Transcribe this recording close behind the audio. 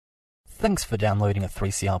Thanks for downloading a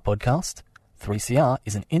 3CR podcast. 3CR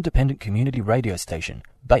is an independent community radio station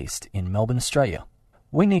based in Melbourne, Australia.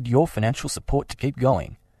 We need your financial support to keep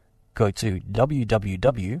going. Go to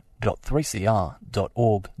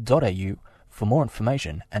www.3cr.org.au for more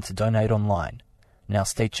information and to donate online. Now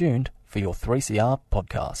stay tuned for your 3CR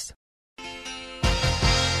podcast.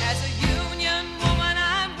 As a union woman,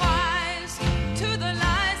 I'm wise to the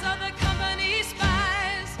lies of the company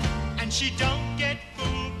spies. And she don't get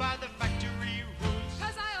fooled by the factory rules.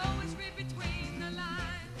 'Cause I always read between the lines.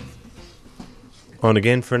 On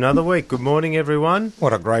again for another week. Good morning, everyone.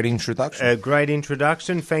 What a great introduction. A great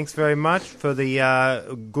introduction. Thanks very much for the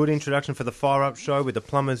good introduction for the Fire Up Show with the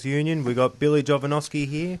Plumbers Union. We got Billy Jovanovski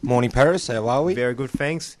here. Morning, Paris. How are we? Very good,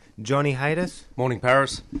 thanks. Johnny Haydas Morning,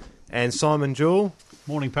 Paris. and Simon Jewell.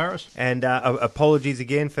 Morning, Paris. And apologies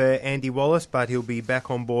again for Andy Wallace, but he'll be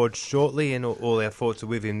back on board shortly, and all our thoughts are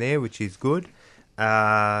with him there, which is good.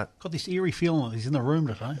 Got this eerie feeling that he's in the room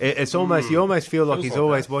today. It's almost you almost feel like Feels he's like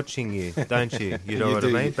always that. watching you, don't you? You know You what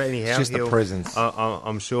do. I mean? But anyhow, It's just the he'll- presence.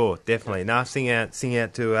 I'm sure, definitely. Now sing out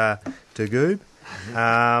to Goob.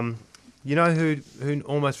 You know who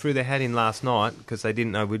almost threw their hat in last night because we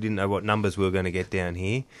didn't know what numbers we were going to get down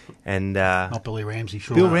here, and Not Billy Ramsey,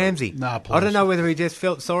 sure. Bill Ramsey. No, please. I don't know whether he just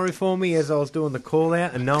felt sorry for me as I was doing the call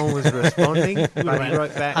out and no one was responding, but he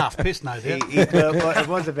wrote back. Half pissed, no doubt. Well, it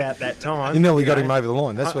was about that time. You nearly got know. him over the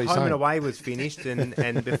line. That's what he's Home and saying. Away was finished,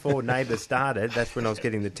 and before Neighbours started, that's when I was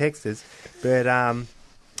getting the texts. But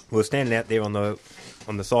we were standing out there on the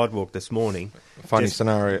sidewalk this morning. Funny just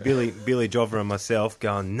scenario. Billy Jova and myself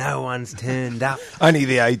going, no one's turned up. Only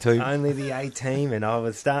the A team. Only the A team, and I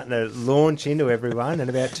was starting to launch into everyone, and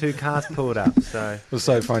about 2 cars pulled up. So It was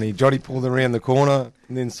so funny. Johnny pulled around the corner,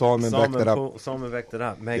 and then Simon backed it up. Simon backed it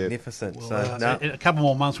up. Magnificent. Well, So no. in a couple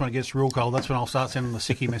more months when it gets real cold, that's when I'll start sending the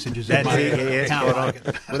sickie messages. That's Mate, it, yeah, can't spot on. make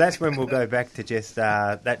it. Well, that's when we'll go back to just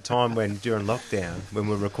that time when, during lockdown, when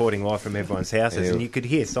we're recording live from everyone's houses, Yeah. and you could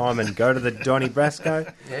hear Simon go to the Johnny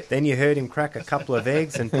Brasco, then you heard him crack a couple of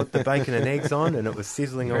eggs and put the bacon and eggs on, and it was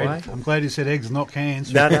sizzling away. I'm glad you said eggs, not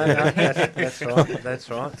cans. No, that's right, that's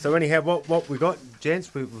right. So anyhow, what we got,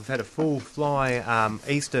 gents, we've had a full fly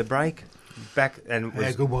Easter break, back, and it was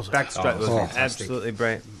How good was it? back straight. Oh, It was fantastic. absolutely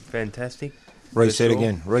fantastic. Reset For sure.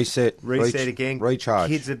 again. Reset Again. Recharge.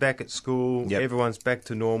 Kids are back at school. Yep. Everyone's back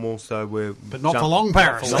to normal. So we're But not for long,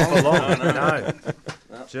 Paris. Not for long. No.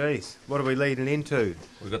 Jeez, what are we leading into?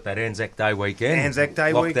 We've got that Anzac Day weekend. Anzac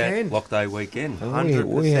Day weekend. Lock Day weekend. Oh,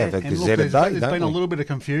 we have a 100%. And look, gazetted there's day, been don't a we? little bit of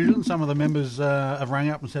confusion. Some of the members have rang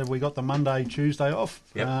up and said we got the Monday, Tuesday off.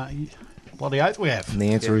 Yep. Bloody oath we have. And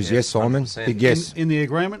the answer is yes, Simon. 100%. Big yes. In the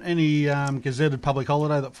agreement, any gazetted public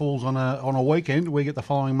holiday that falls on a weekend, we get the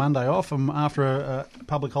following Monday off, and after a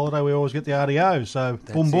public holiday, we always get the RDO. So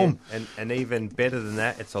boom, boom. And even better than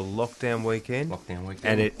that, it's a lockdown weekend. Lockdown weekend.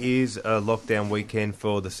 And it is a lockdown weekend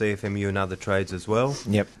for the CFMU and other trades as well.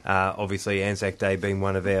 Yep. Obviously, Anzac Day being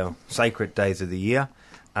one of our sacred days of the year.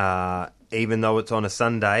 Even though it's on a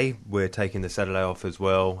Sunday, we're taking the Saturday off as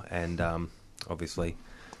well, and obviously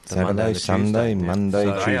the Monday Saturday, and the Sunday, Tuesday. Monday,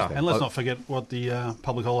 So- Tuesday. And let's not forget what the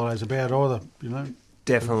public holiday is about either. You know,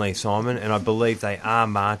 Definitely, Simon, and I believe they are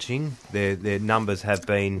marching. Their numbers have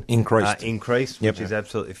been Increased. Yep. which is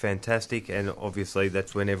absolutely fantastic. And obviously,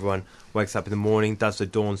 that's when everyone wakes up in the morning, does the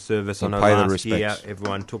dawn service. And I know pay the last year respects.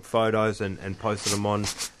 everyone took photos and posted them on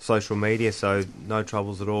social media, so no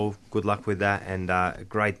troubles at all. Good luck with that, and a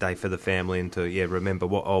great day for the family, and to remember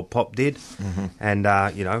what old Pop did, and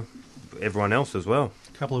everyone else as well.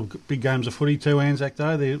 couple of big games of footy too, Anzac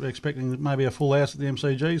Day. They're expecting maybe a full house at the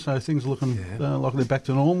MCG, so things are looking like they're back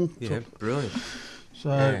to normal. Yeah, brilliant.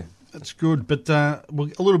 So that's good. But a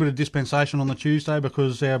little bit of dispensation on the Tuesday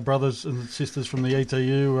because our brothers and sisters from the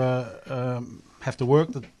ETU have to work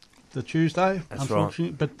the Tuesday, That's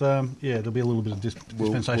unfortunately. But there'll be a little bit of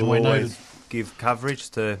dispensation We'll where always needed. give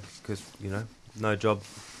coverage because no job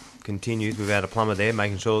continues without a plumber there,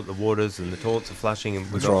 making sure that the waters and the toilets are flushing, and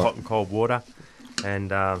we've That's got right. hot and cold water.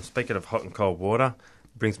 And speaking of hot and cold water,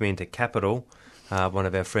 brings me into Capital, one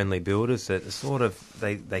of our friendly builders that sort of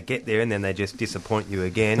they get there and then they just disappoint you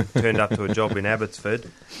again. Turned up to a job in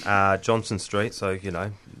Abbotsford, Johnson Street, so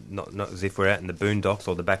not as if we're out in the boondocks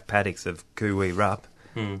or the back paddocks of Cooee Rup.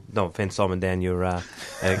 No offence, Simon, down your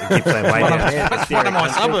Gippsland way down there. That's one of my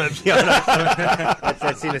suburbs.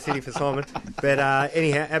 That's inner city for Simon. But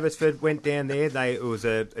anyhow, Abbotsford went down there. It was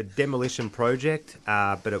a demolition project,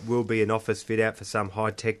 but it will be an office fit out for some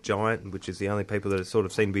high-tech giant, which is the only people that sort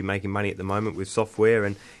of seem to be making money at the moment with software.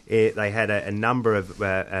 And they had a number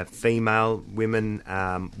of female women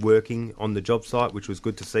working on the job site, which was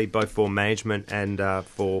good to see, both for management and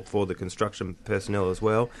for the construction personnel as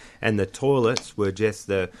well. And the toilets were just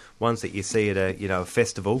the ones that you see at a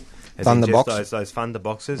festival. Thunderbox. Those thunder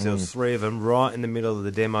boxes. There was 3 of them right in the middle of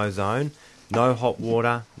the demo zone. No hot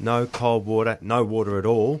water, no cold water, no water at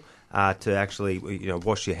all to actually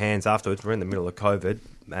wash your hands afterwards. We're in the middle of COVID,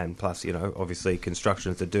 and plus obviously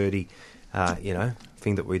construction is a dirty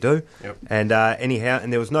thing that we do. Yep. And anyhow,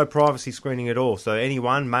 and there was no privacy screening at all. So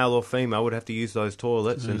anyone, male or female, would have to use those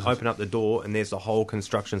toilets and open up the door, and there's the whole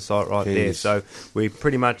construction site right there. So we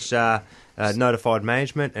pretty much notified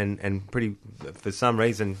management, and pretty for some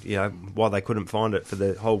reason, why they couldn't find it for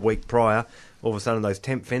the whole week prior. All of a sudden, those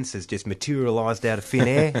temp fences just materialised out of thin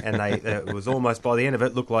air, and it was almost, by the end of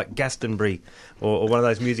it, looked like Glastonbury or one of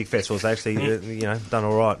those music festivals. They actually, done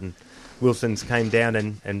all right. And Wilson's came down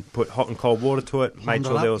and put hot and cold water to it, made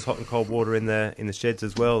sure there was hot and cold water in the sheds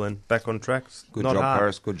as well, and back on track. Good not job, hard.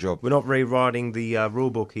 Paris. Good job. We're not rewriting the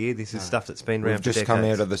rule book here. This is stuff that's been around We've for just decades. come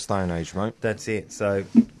out of the Stone Age, mate. That's it. So,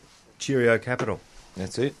 cheerio, Capital.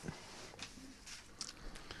 That's it.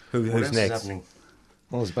 What Who's else is next? happening?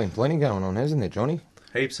 Well, there's been plenty going on, hasn't there, Johnny?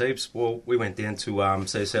 Heaps. Well, we went down to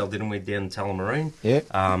CSL, didn't we? Down to Tullamarine. Yeah.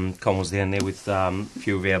 Con was down there with a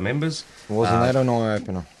few of our members. Wasn't that an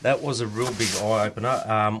eye-opener? That was a real big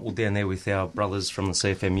eye-opener. We're down there with our brothers from the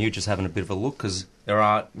CFMU, just having a bit of a look, because there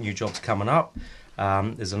are new jobs coming up.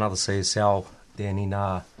 There's another CSL down in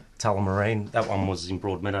Tullamarine. That one was in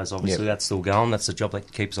Broadmeadows, obviously. Yep. That's still going. That's the job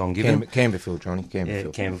that keeps on giving. Camberfield, Johnny.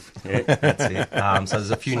 Camberfield. Yeah, that's it. So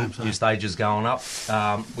there's a few new stages going up,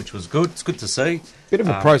 which was good. It's good to see. Bit of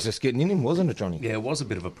a process getting in him, wasn't it, Johnny? Yeah, it was a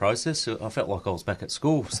bit of a process. I felt like I was back at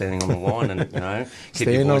school, standing on the line and, keep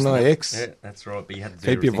Stand your voice on the down. X. Yeah, that's right. But you had to do Keep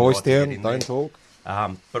your everything voice right to get down. in Don't there.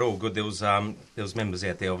 talk. But all good. There was members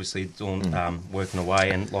out there, obviously, doing working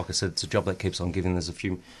away, and like I said, it's a job that keeps on giving. There's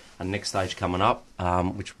a next stage coming up,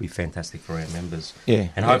 which will be fantastic for our members. Yeah.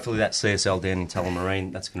 And hopefully that CSL down in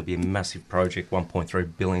Tullamarine, that's going to be a massive project,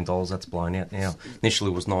 $1.3 billion. That's blown out now.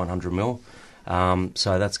 Initially it was 900 mil.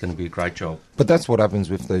 So that's going to be a great job. But that's what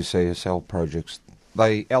happens with these CSL projects.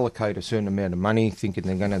 They allocate a certain amount of money thinking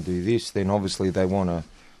they're going to do this, then obviously they want to,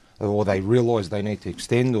 or they realise they need to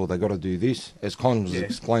extend, or they got to do this. As Con was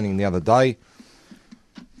explaining the other day,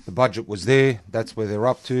 the budget was there, that's where they're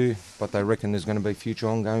up to, but they reckon there's going to be future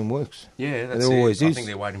ongoing works. Yeah, that's There it. always I is. think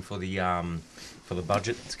they're waiting for the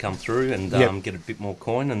budget to come through and Yep. get a bit more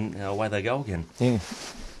coin, and away they go again. Yeah.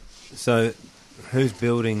 So, who's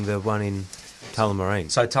building the one in Tullamarine?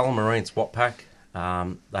 So Tullamarine's Watpac.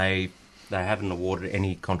 They haven't awarded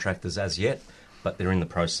any contractors as yet, but they're in the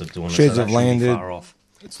process of doing Sheds it. So have that shouldn't be landed. far off.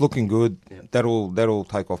 It's looking good. Yep. That'll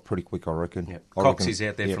take off pretty quick, I reckon. Yep. I Cox reckon. is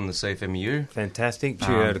out there Yep. from the CFMU. Fantastic.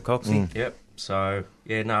 Cheerio to Coxie. Yep. So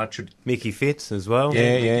it should. Mickey Fitz as well. Yeah,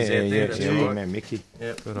 Mickey's yeah, out there, that's yeah, right. man, Mickey.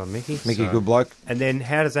 Yep. Good on Mickey. Mickey, So- good bloke. And then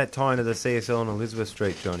how does that tie into the CSL on Elizabeth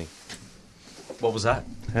Street, Johnny? What was that?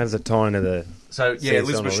 How does it tie into the... So CSL on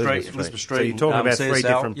Elizabeth Street. Elizabeth Street. So you're talking about three CSL,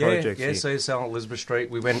 different projects Yeah, here. CSL Elizabeth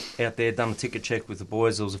Street. We went out there, done a ticket check with the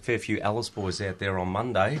boys. There was a fair few Alice boys out there on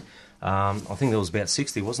Monday. I think there was about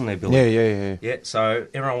 60, wasn't there, Billy? Yeah. Yeah, so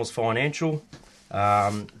everyone was financial.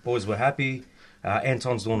 Boys were happy.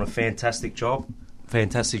 Anton's doing a fantastic job.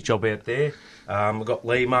 Fantastic job out there. We've got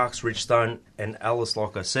Lee, Marks, Ridgestone and Alice,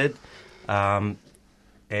 like I said. And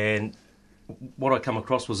what I come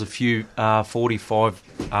across was a few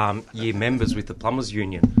 45-year members with the Plumbers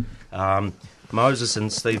Union. Moses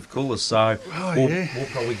and Steve Cooler, so we'll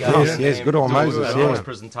probably go Yes, down yes, there good on and do Moses, a yeah. nice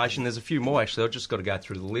presentation. There's a few more, actually. I've just got to go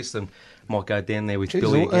through the list and might go down there with Jeez,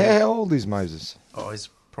 Billy again. how old is Moses? Oh, he's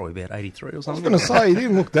probably about 83 or I was something. going to say, he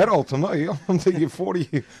didn't look that old to me. I'm thinking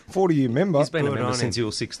 40-year member. He's been a Good member on since him. he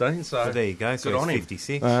was 16, so Well, there you go. So good it's on him.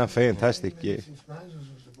 56. Fantastic, yeah.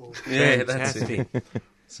 Yeah, that's it.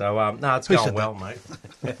 So, no, it's going well,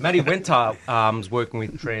 mate. Matty Winter is working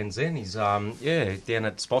with Transzen. He's, down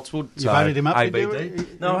at Spotswood. You voted him up, did ABD. you?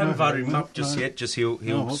 No, I haven't voted him No, up just no. yet. Just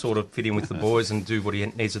he'll sort of fit in with the boys and do what he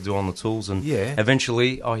needs to do on the tools. And Yeah.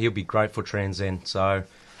 eventually, he'll be great for Transzen. So,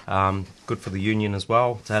 good for the union as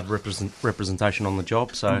well to have representation on the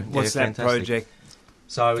job. So, What's yeah, that fantastic. project?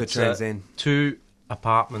 So for it's Transzen? 2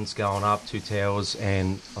 apartments going up, 2 towers,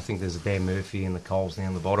 and I think there's a Dan Murphy and the Coles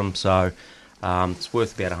down the bottom. So it's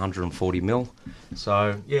worth about 140 mil.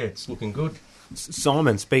 So yeah, it's looking good.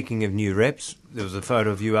 Simon, speaking of new reps, there was a photo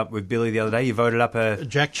of you up with Billy the other day. You voted up a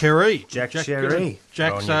Jack Cherry. Jack Cherry.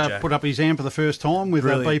 Jack's Good on you, Jack. put up his hand for the first time with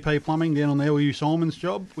Brilliant. BP Plumbing down on the LU Simon's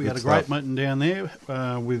job. We had a Good great stuff. meeting down there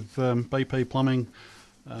with BP Plumbing,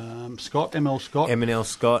 Scott, ML Scott. M&L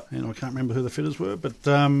Scott. And I can't remember who the fitters were, but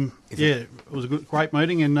it was a great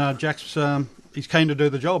meeting, and Jack's he's keen to do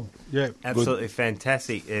the job. Yeah, Absolutely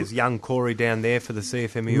fantastic. There's young Corey down there for the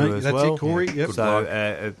CFMU Mate, as that's well. it, Corey, yep. Good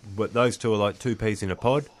So but those two are like two peas in a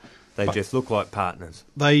pod. They just look like partners.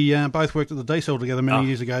 They both worked at the diesel together many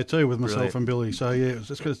years ago too, with myself Brilliant. and Billy. So yeah,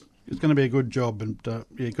 it's going to be a good job, and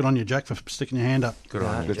good on you, Jack, for sticking your hand up. Good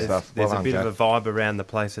on you. Good There's, stuff. there's Well a done, bit Jack. of a vibe around the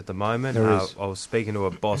place at the moment. There is. I was speaking to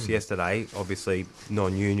a boss yesterday, obviously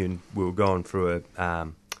non-union. We were going through a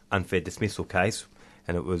unfair dismissal case,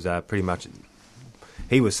 and it was pretty much...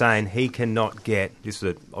 He was saying he cannot get... This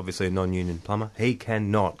is obviously a non-union plumber. He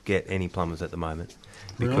cannot get any plumbers at the moment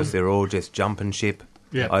because Really? they're all just jumping ship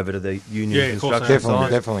Yeah. over to the union Yeah, of course construction they are. Definitely,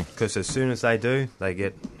 site. definitely. Because as soon as they do, they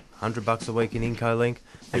get $100 a week in IncoLink.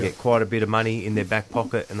 They Yeah. get quite a bit of money in their back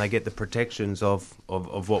pocket, and they get the protections of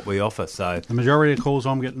what we offer. So The majority of calls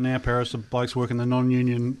I'm getting now, Paris, are blokes working the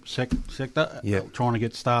non-union sector, Yep. trying to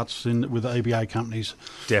get starts with the EBA companies.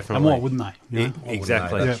 definitely, And why wouldn't they? You know?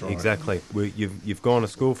 Exactly, That's right. exactly. You've gone to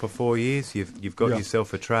school for 4 years. You've got Yeah.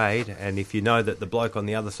 yourself a trade, and if you know that the bloke on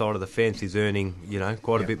the other side of the fence is earning,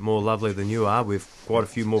 quite a bit more lovely than you are, with quite a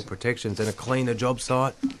few more protections and a cleaner job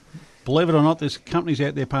site. Believe it or not, there's companies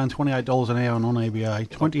out there paying $28 an hour on EBA,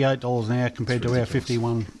 $28 an hour compared to our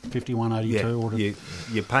 $51.82. Yeah,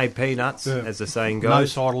 you pay peanuts, Yeah. as the saying No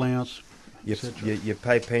goes. side allowance. You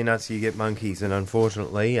pay peanuts, you get monkeys, and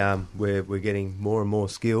unfortunately, we're getting more and more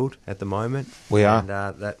skilled at the moment. We are. and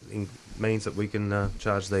that means that we can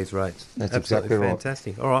charge these rates. That's Absolutely exactly right.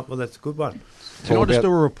 fantastic. All right, well, that's a good one. Can I just do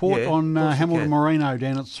a report Yeah, on of course you Hamilton can. Marino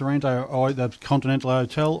down at Sorrento, the Continental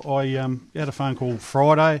Hotel? I had a phone call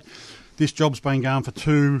Friday. This job's been going for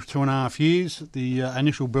 2.5 years. The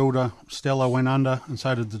initial builder, Stella, went under, and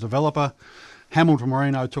so did the developer. Hamilton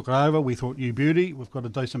Marino took it over. We thought, you beauty, we've got a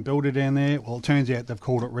decent builder down there. Well, it turns out they've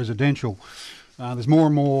called it residential. There's more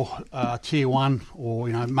and more tier one or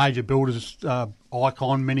major builders,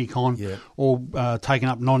 Icon, Minicon, Yeah. all taking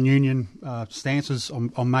up non-union stances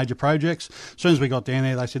on major projects. As soon as we got down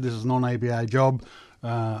there, they said this is a non-ABA job.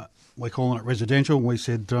 We're calling it residential. We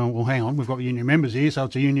said, well, hang on, we've got union members here, so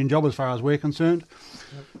it's a union job as far as we're concerned.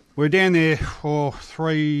 We're down there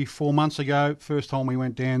 3-4 months ago. First time we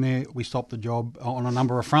went down there, we stopped the job on a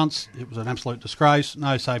number of fronts. It was an absolute disgrace.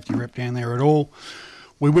 No safety rep down there at all.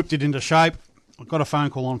 We whipped it into shape. I got a phone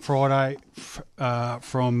call on Friday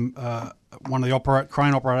from one of the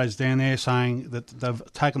crane operators down there saying that they've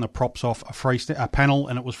taken the props off a panel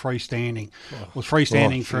and it was freestanding. It was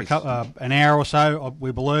freestanding for an hour or so,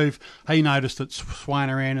 we believe. He noticed it swaying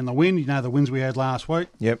around in the wind. The winds we had last week.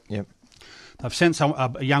 Yep. They've sent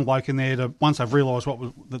a young bloke in there to, once they've realised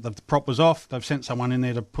that the prop was off, they've sent someone in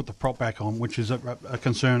there to put the prop back on, which is a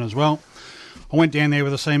concern as well. I went down there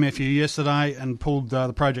with a CMFU yesterday and pulled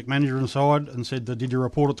the project manager inside and said, did you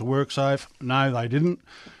report it to WorkSafe? No, they didn't.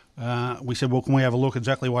 We said, well, can we have a look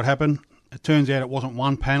exactly what happened? It turns out it wasn't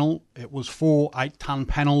one panel. It was 4 8-ton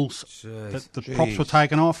panels that the props were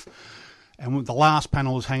taken off. And the last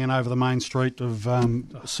panel was hanging over the main street of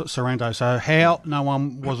Sorrento. So how no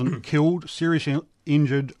one wasn't killed, seriously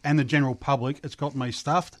injured, and the general public, it's got me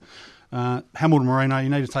stuffed. Hamilton Marino, you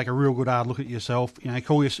need to take a real good hard look at yourself.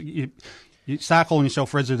 You start calling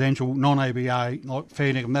yourself residential, non-ABA, like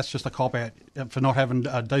fair dinkum. That's just a cop-out for not having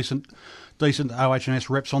a decent OH&S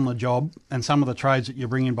reps on the job. And some of the trades that you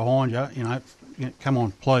bring in behind you, come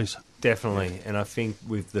on, please. Definitely, and I think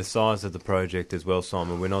with the size of the project as well,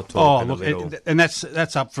 Simon, we're not talking a little... and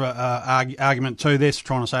that's up for argument too. They're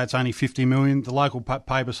trying to say it's only 50 million. The local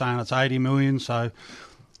paper's saying it's 80 million. So,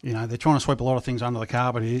 they're trying to sweep a lot of things under the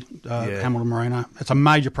carpet here, Hamilton Marino. It's a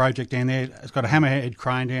major project down there. It's got a hammerhead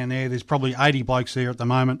crane down there. There's probably 80 blokes there at the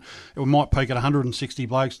moment. It might peak at 160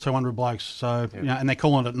 blokes, 200 blokes. So, and they're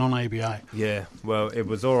calling it non-ABA. Yeah, well, it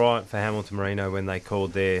was all right for Hamilton Marino when they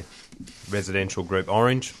called their residential group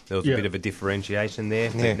Orange. There was a bit of a differentiation there,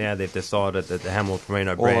 but now they've decided that the Hamilton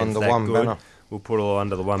Marino brand's under that one good. banner. We'll put it all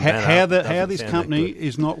under the one banner. How Doesn't this sound company that good.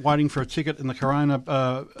 is not waiting for a ticket in the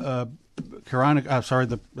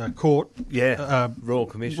court. Yeah, Royal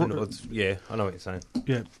Commission. I know what you're saying.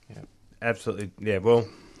 Yeah. Absolutely. Yeah, well,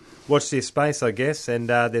 watch this space, I guess, and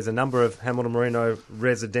there's a number of Hamilton Marino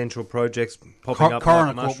residential projects popping up.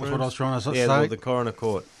 Coroner like Court was what I was trying to say. Yeah, well, the Coroner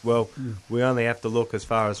Court. Well, we only have to look as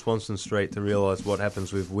far as Swanston Street to realise what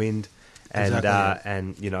happens with wind and Exactly.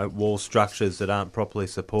 and wall structures that aren't properly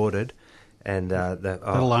supported. and Let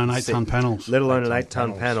alone 8-ton panels. Let alone an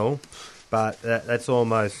 8-ton 8-ton panel, but that's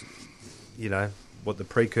almost, what the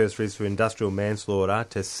precursor is to industrial manslaughter,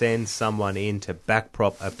 to send someone in to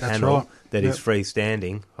backprop a panel right. that is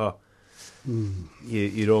freestanding.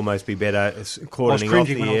 You'd almost be better cordoning off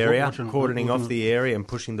cringing the when I was area, watching it. cordoning off the area and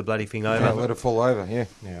pushing the bloody thing over. Yeah, let it fall over, yeah.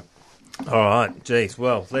 All right, geez.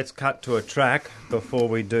 Well, let's cut to a track before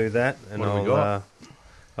we do that. And What have we got?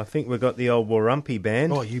 I think we've got the old Warumpi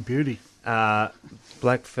band. Oh, you beauty.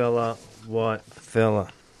 Black fella, white fella.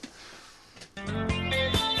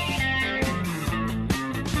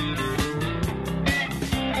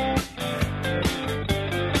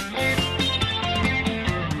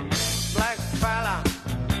 Black fella,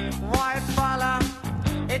 white fella,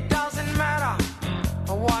 it doesn't matter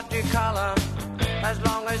what you color, as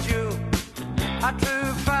long as you a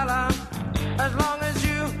true fella, as long as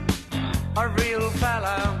you a real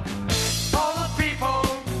fella. All the people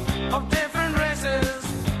of different races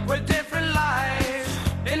with different lives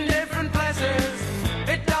in different places,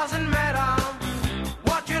 it doesn't matter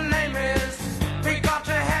what your name is. We got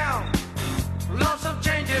to have lots of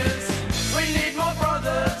changes. We need more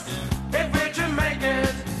brothers if we're to make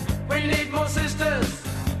it. We need more sisters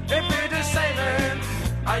if we're to save it.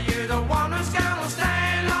 Are you the one who's gonna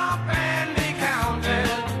stand up and be counted?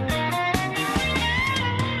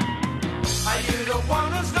 Are you the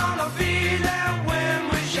one who's gonna be there when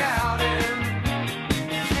we shout it?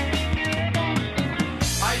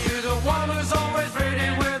 Are you the one who's always ready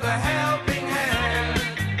with a helping hand?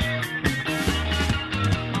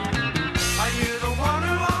 Are you the one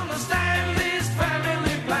who understands this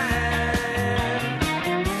family plan?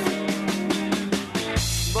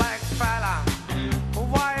 Black fella,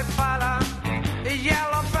 white fella,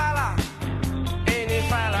 yellow fella, any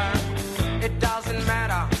fella, it doesn't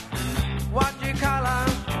matter what you color,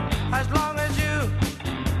 as long as you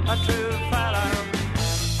a true fella.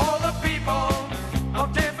 All the people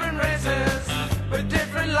of different races with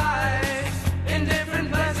different lives in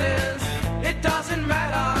different places, it doesn't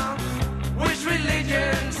matter which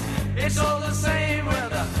religions, it's all the same where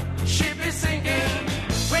the ship is sinking.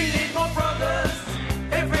 We need more brothers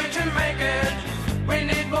if we're to make it. We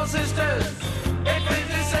need more sisters if we're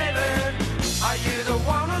to save it. Are you the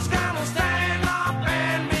one who's gonna stand up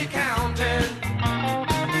and be counted?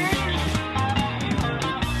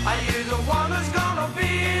 Are you the one who's gonna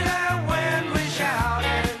be there when we shout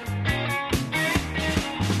it?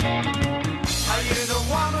 Are you the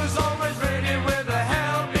one who's always ready with a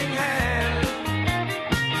helping hand?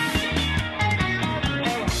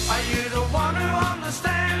 Are you the one who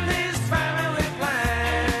understands this family plan?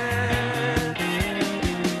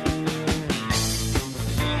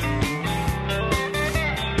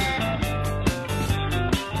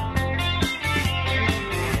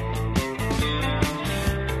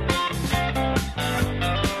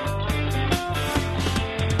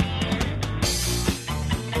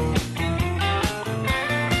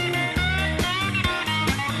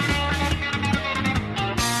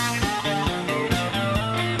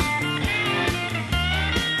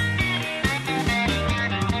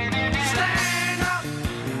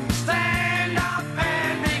 Stand up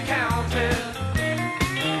and be counted.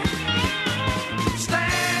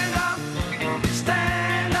 Stand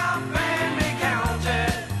up and be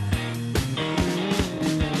counted.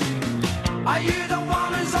 Are you the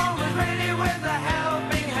one who's always ready with a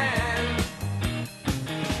helping hand?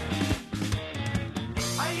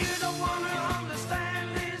 Are you the one who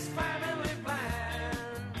understands this family plan?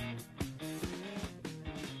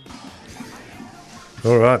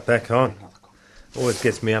 All right, back on. Always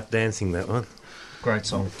gets me up dancing, that one. Great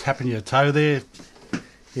song. Tapping your toe there.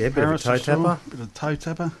 Yeah, bit Harris, of a I toe saw. tapper. Bit of toe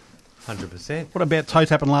tapper. 100%. What about toe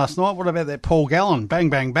tapping last night? What about that Paul Gallen? Bang,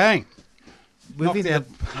 bang, bang. Within Knocked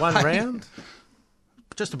the one round?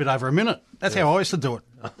 Just a bit over a minute. That's how I used to do it.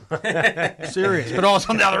 Serious. But I was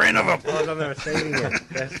on the other end of him. I was on the receiving end.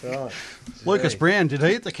 That's right. Lucas Brown, did he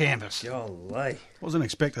hit the canvas? Golly. Wasn't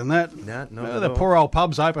expecting that. No, not Oh, at the all. poor old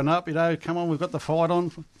pubs open up, come on, we've got the fight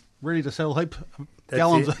on, ready to sell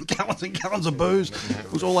gallons it. and gallons of booze.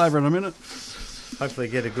 It was all over in a minute. Hopefully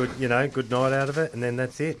get a good night out of it, and then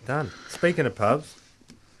that's it, done. Speaking of pubs,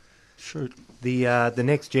 Shoot. the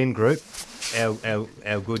Next Gen group,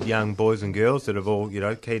 our good young boys and girls that have all,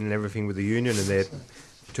 keyed in everything with the union, and they're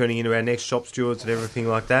turning into our next shop stewards and everything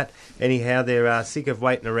like that. Anyhow, they're sick of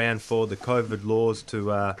waiting around for the COVID laws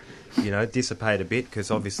to, dissipate a bit,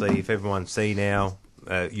 because obviously if everyone's seen our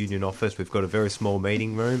union office, we've got a very small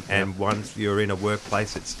meeting room, and once you're in a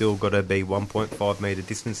workplace, it's still got to be 1.5 metre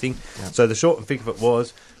distancing. So the short and thick of it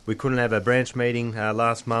was, we couldn't have a branch meeting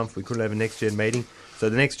last month, we couldn't have a Next Gen meeting, So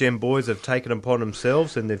the Next Gen boys have taken upon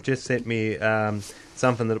themselves, and they've just sent me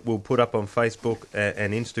something that we'll put up on Facebook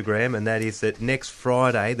and Instagram, and that is that next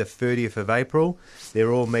Friday, the 30th of April,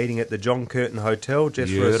 they're all meeting at the John Curtin Hotel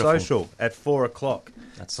just for a social at 4 o'clock.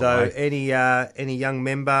 That's So the way. any young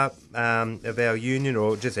member of our union,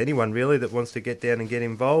 or just anyone really that wants to get down and get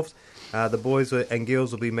involved, the boys and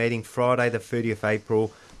girls will be meeting Friday, the 30th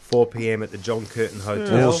April, 4 p.m. at the John Curtin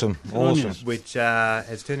Hotel. Awesome. Which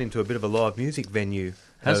has turned into a bit of a live music venue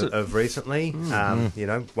Has it? of recently. You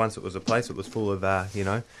know, once it was a place, it was full of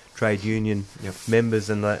trade union members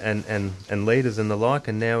and leaders and the like,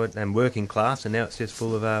 and now and working class, and now it's just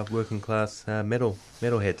full of working class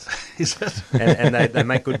metalheads. Is it? and they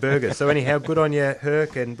make good burgers. So anyhow, good on you,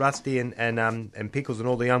 Herc and Rusty and Pickles and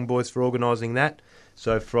all the young boys for organising that.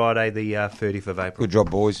 So Friday, the 30th of April. Good job,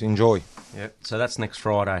 boys. Enjoy. Yep. So that's next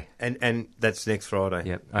Friday. And that's next Friday.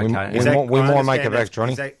 Yep. We- Okay. we Is that- might- we I might understand make it that- back,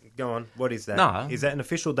 Johnny. is that- go on. What is that? No. Is that an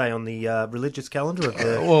official day on the religious calendar of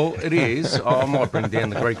the? Well, it is. I might bring down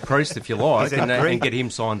the Greek priest if you like, Is it and Greek? get him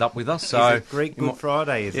signed up with us. Is So it Greek you Good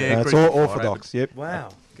Friday? Is Yeah, it? It's Greek all Friday, orthodox. Yep. Wow.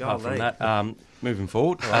 apart from Golly. that, moving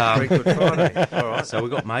forward. Greek Good Friday. All right. So we've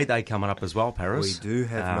got May Day coming up as well, Paris. We do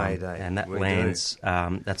have May Day. And that We lands,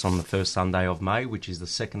 that's on the first Sunday of May, which is the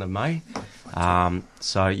 2nd of May.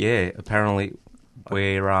 So, yeah, apparently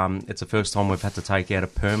it's the first time we've had to take out a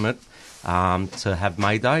permit to have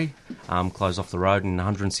May Day close off the road in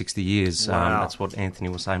 160 years. Wow. That's what Anthony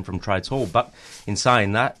was saying from Trades Hall. But in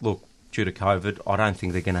saying that, look, due to COVID, I don't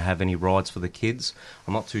think they're going to have any rides for the kids.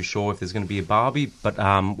 I'm not too sure if there's going to be a Barbie, but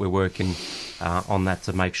we're working on that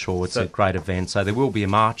to make sure it's a great event. So there will be a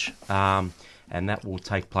march, and that will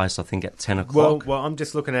take place, I think, at 10 o'clock. Well, I'm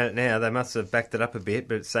just looking at it now. They must have backed it up a bit,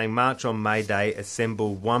 but it's saying March on May Day,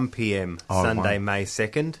 assemble 1 p.m. Sunday, May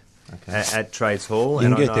 2nd at Trades Hall. You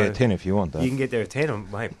can And I get there know- at 10 if you want, though. You can get there at 10.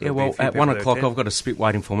 Mate, Yeah, well, at 1 o'clock I've got a spit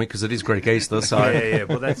waiting for me because it is Greek Easter. So Yeah.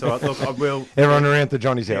 Well, that's all right. Look, I will. Everyone around to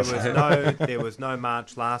Johnny's There house. was no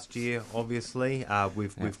march last year, obviously,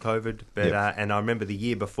 with COVID. But and I remember the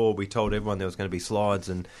year before we told everyone there was going to be slides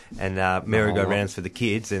and merry-go-rounds for the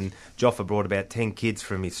kids. And Joffa brought about 10 kids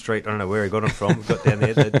from his street. I don't know where he got them from. We got down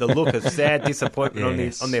there. The look of sad disappointment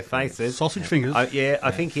Yes. on their faces. Sausage fingers. I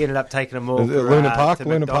think he ended up taking them all. Luna Park? to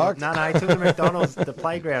Luna McDonald's. Park? No, he took them to McDonald's, the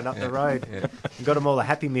playground up the road. And got them all a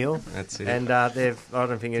Happy Meal. That's it. And I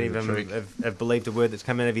don't think any of them have believed a word that's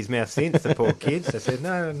come out of his mouth since, the poor kids. They said,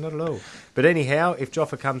 no, not at all. But anyhow, if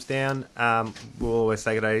Joffa comes down, we'll always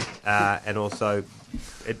say good day. And also,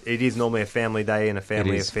 it is normally a family day and a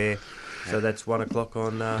family is. affair. So that's 1 o'clock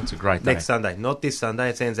on It's a great day. next Sunday. Not this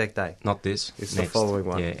Sunday, it's Anzac Day. not this. It's the next. following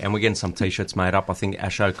one. Yeah, and we're getting some T-shirts made up. I think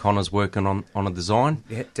Ash O'Connor's working on a design.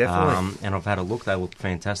 Yeah, definitely. And I've had a look. They look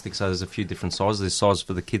fantastic. So there's a few different sizes. There's sizes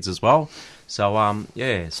for the kids as well. So,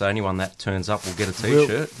 so anyone that turns up will get a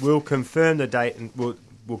T-shirt. We'll confirm the date and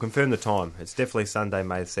we'll confirm the time. It's definitely Sunday,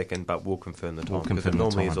 May 2nd, but we'll confirm the time. We'll Because confirm it the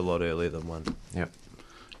normally time. is a lot earlier than 1. Yep.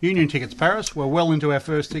 Union tickets, Paris. We're well into our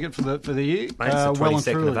first ticket for the year. Mate, it's the well and 22nd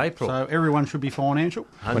of truly. April. So everyone should be financial.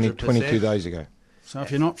 22 days ago. So if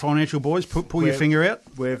you're not financial, boys, pull your We're- finger out.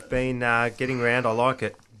 We've been getting around. I like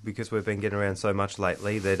it because we've been getting around so much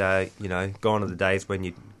lately that, gone are the days when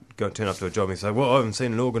you turn up to a job and you say, well, I haven't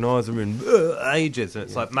seen an organiser in ages. And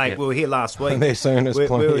it's like, mate, we were here last week. They're saying us we were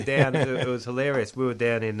plenty. down, it was hilarious. We were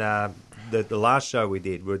down in the last show we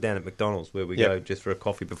did. We were down at McDonald's where we go just for a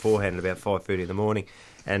coffee beforehand at about 5:30 in the morning.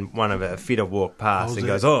 And one of our fitter walked past and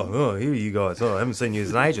goes, oh, here are you guys. Oh, I haven't seen you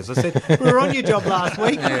in ages. I said, we were on your job last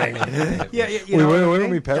week, mate. You know what I weren't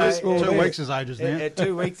mean? we, Paris? We were 2 there. weeks is ages now.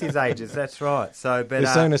 2 weeks is ages, that's right. So, but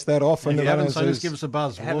They're saying us that often. If you They haven't don't seen us, see give us- us a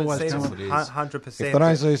buzz. We'll haven't always seen come us on. 100%. If they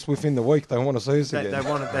don't see us within the week, they want to see us They again.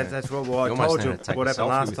 want it, that's right. Well, I You almost told need you to take what a happened selfie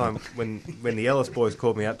last with time when the Ellis boys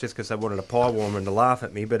called me up just because they wanted a pie warmer and to laugh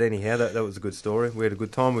at me. But anyhow, that was a good story. We had a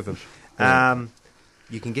good time with them.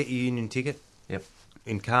 You can get your union ticket. Yep.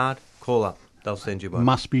 In card, call up. They'll send you one.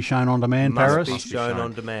 Must be shown on demand, Must Paris. be shown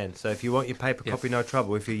on demand. So if you want your paper Yep. copy, no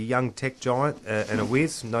trouble. If you're a young tech giant and a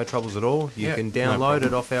whiz, no troubles at all. You Yeah, can no download it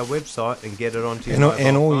problem. off our website and get it onto your And, mobile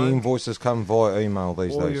and all phone. your invoices come via email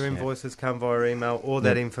these All days. your invoices come via email. All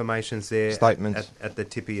that information's there Statements. at the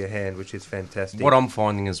tip of your hand, which is fantastic. What I'm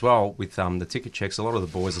finding as well with the ticket checks, a lot of the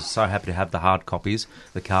boys are so happy to have the hard copies,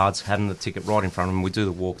 the cards, having the ticket right in front of them. We do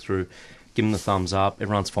the walkthrough, give them the thumbs up.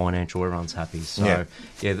 Everyone's financial, everyone's happy. So,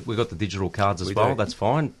 yeah, we've got the digital cards as We well. do. That's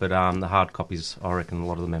fine. But the hard copies, I reckon a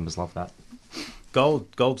lot of the members love that.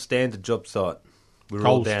 Gold standard job site. we're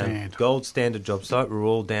all Gold down Stand. Gold Standard job site. We're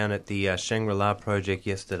all down at the Shangri-La project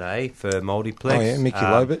yesterday for Multiplex. Oh, yeah, Mickey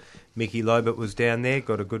Lobert. Mickey Lobert was down there,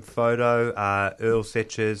 got a good photo. Earl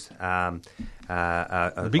Setchers,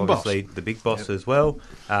 big boss. obviously the big boss as well.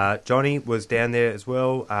 Johnny was down there as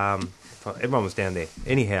well. Everyone was down there.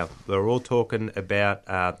 Anyhow, we were all talking about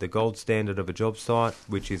the gold standard of a job site,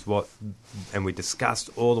 which is what, and we discussed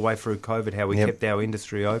all the way through COVID how we kept our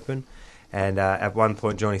industry open. And at one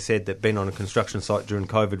point, Johnny said that being on a construction site during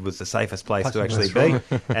COVID was the safest place to actually be.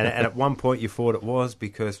 And at one point, you thought it was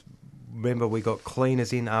because, remember, we got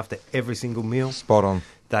cleaners in after every single meal. Spot on.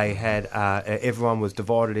 They had everyone was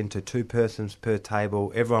divided into 2 persons per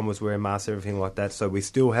table. Everyone was wearing masks, everything like that. So we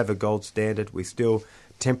still have a gold standard. We still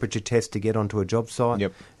temperature test to get onto a job site.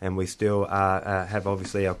 Yep. And we still have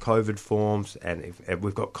obviously our COVID forms, and if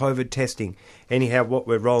we've got COVID testing. Anyhow, what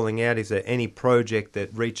we're rolling out is that any project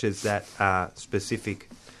that reaches that specific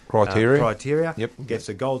criteria Yep. gets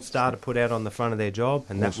a gold star to put out on the front of their job,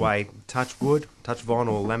 and that way, touch wood, touch vinyl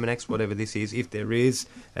or Laminex, whatever this is, if there is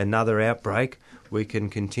another outbreak, we can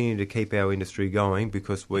continue to keep our industry going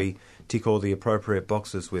because we tick all the appropriate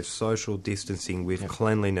boxes with social distancing, with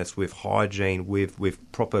cleanliness, with hygiene, with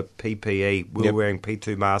proper PPE. We were wearing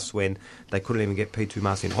P2 masks when they couldn't even get P2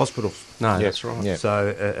 masks in hospitals. No, that's right. Yep. So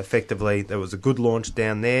effectively, there was a good launch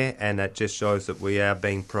down there, and that just shows that we are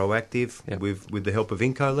being proactive with the help of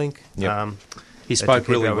IncoLink. Yep. He to spoke keep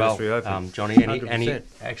really our well, industry open. Johnny, and he 100%.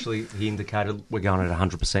 actually he indicated we're going at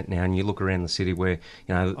 100% now. And you look around the city where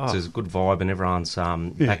there's a good vibe and everyone's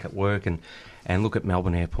back at work, and look at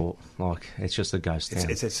Melbourne Airport, like it's just a ghost town.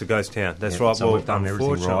 It's a ghost town. That's right. So well, we've done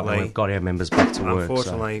everything right, and we've got our members back to work.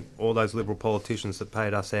 Unfortunately, all those Liberal politicians that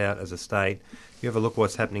paid us out as a state. You have a look at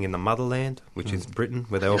what's happening in the motherland, which is Britain,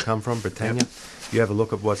 where they all come from, Britannia. You have a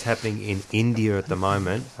look at what's happening in India at the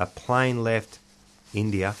moment. A plane left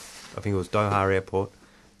India, I think it was Doha Airport,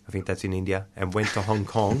 I think that's in India, and went to Hong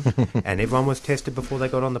Kong, and everyone was tested before they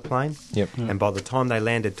got on the plane. Yep. And by the time they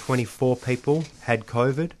landed, 24 people had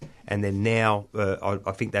COVID, and then now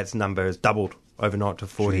I think that number has doubled overnight to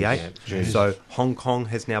 48. So Hong Kong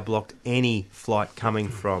has now blocked any flight coming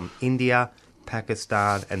from India,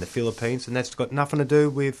 Pakistan and the Philippines, and that's got nothing to do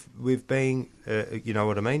with being, you know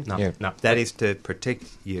what I mean? No, Yeah. no. That is to protect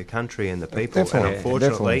your country and the people. Definitely, And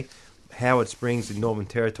unfortunately, definitely. Howard Springs in Northern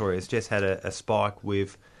Territory has just had a spike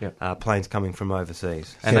with planes coming from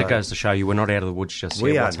overseas. And So that goes to show you we're not out of the woods just yet.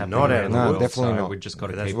 We are What's happening not out around of the the world, woods. Definitely so not. we've just got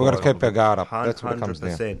to That's keep We've got to right keep our on. guard up. That's what it comes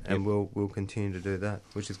down. 100%, and we'll continue to do that,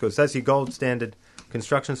 which is good. So that's your gold standard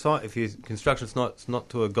construction site. If your construction site's not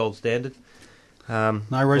to a gold standard, No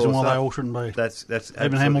reason why course, they all shouldn't be. that's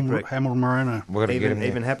Even absolutely correct. Hamilton Marino. We've got to get him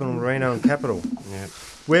Even there. Hamilton Marino and Capital. Yeah.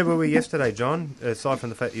 Where were we yesterday, John? Aside from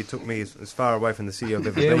the fact you took me as far away from the city I've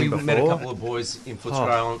ever Yeah, been we before. met a couple of boys in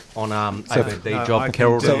Footscray on ABD No, job. I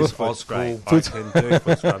Carol can do Dill's Footscray. High School. I can do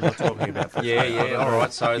Footscray. I'm not talking about Footscray. Yeah, all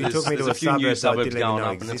right. So You there's, took me there's to a few new suburb that I suburbs didn't even going know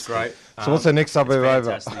up, and it's existed. great. So what's the next suburb it's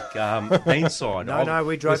over? fantastic. Beanside. No,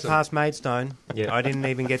 we drove listen, past Maidstone. Yeah. I didn't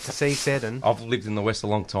even get to see Seddon. I've lived in the West a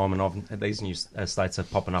long time, and these new estates are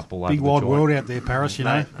popping up all over Big the wide joint. world out there, Paris, you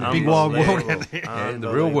know. The big wide world out there. Yeah,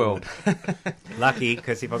 the real world. Lucky,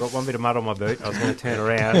 because if I got one bit of mud on my boot, I was going to turn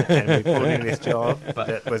around and be put in this job. But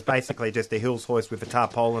it was basically just a hills hoist with a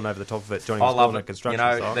tarpaulin over the top of it. Johnny I was love calling it. Construction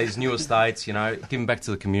You know, site. these new estates, giving back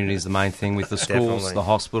to the community is the main thing with the schools, Definitely. the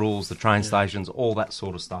hospitals, the train stations, all that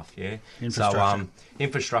sort of stuff, yeah? Infrastructure. So,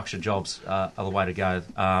 infrastructure jobs are the way to go.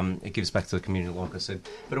 It gives back to the community, like I said.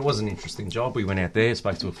 But it was an interesting job. We went out there,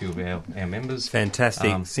 spoke to a few of our members.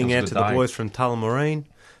 Fantastic. It Sing was a out good to the day. boys from Tullamarine.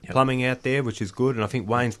 Yep. Plumbing out there, which is good. And I think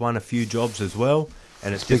Wayne's won a few jobs as well.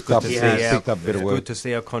 And it's just Picked good up- to see yeah, our, picked up a bit of it's work. good to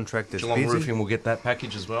see our contractors Geelong busy. Roofing will get that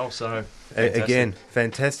package as well, so... fantastic. Again,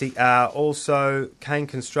 fantastic. Also, Kane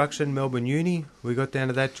Construction, Melbourne Uni. We got down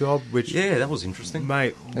to that job, which Yeah, that was interesting.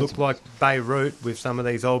 mate, looked like Beirut with some of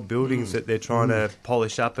these old buildings that they're trying to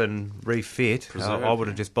polish up and refit. Preserve, I would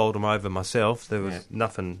have just bowled them over myself. There was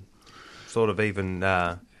nothing sort of even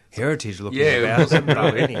heritage looking Yeah, it about wasn't it.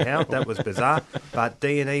 But really. anyhow, that was bizarre. But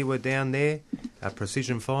D&E were down there,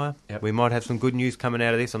 Precision Fire. Yep. We might have some good news coming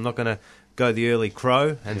out of this. I'm not going to go the early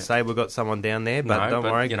crow and say we've got someone down there, but don't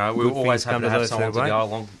worry. we're good always things come happy to have those who someone to wait.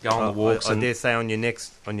 go on the walks. I and dare say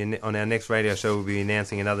on our next radio show we'll be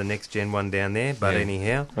announcing another next gen one down there. But Yeah.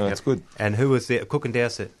 anyhow, Oh, that's good. and who was there? Cook and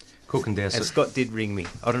Dowsett. Cook and And Dowsett. Scott did ring me.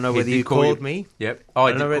 I don't know He whether did you call called you. me. Yep. I I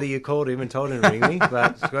don't know whether you called him and told him to ring me,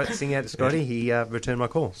 but Scott, sing out to Scotty. He returned my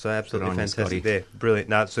call. So absolutely on you, fantastic Scotty. there. Brilliant.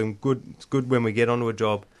 No, it's it's good when we get onto a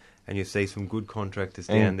job and you see some good contractors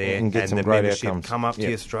down And- there and get some the great membership outcomes. come up to Yeah.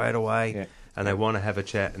 you straight away Yeah. and they want to have a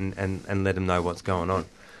chat and let them know what's going on.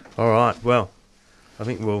 All right, well, I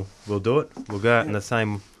think we'll do it. We'll go out in the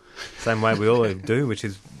same way we all do, which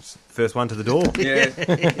is first one to the door. Yeah.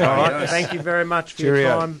 All right. Thank you very much for your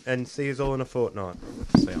Cheerio. time, and see you all in a fortnight.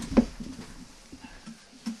 See ya.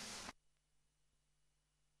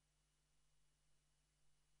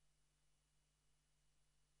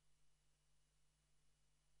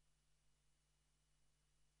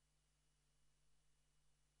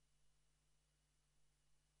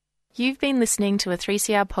 You've been listening to a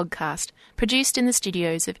 3CR podcast produced in the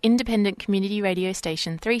studios of independent community radio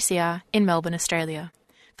station 3CR in Melbourne, Australia.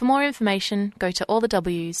 For more information, go to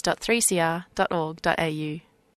allthews.3cr.org.au.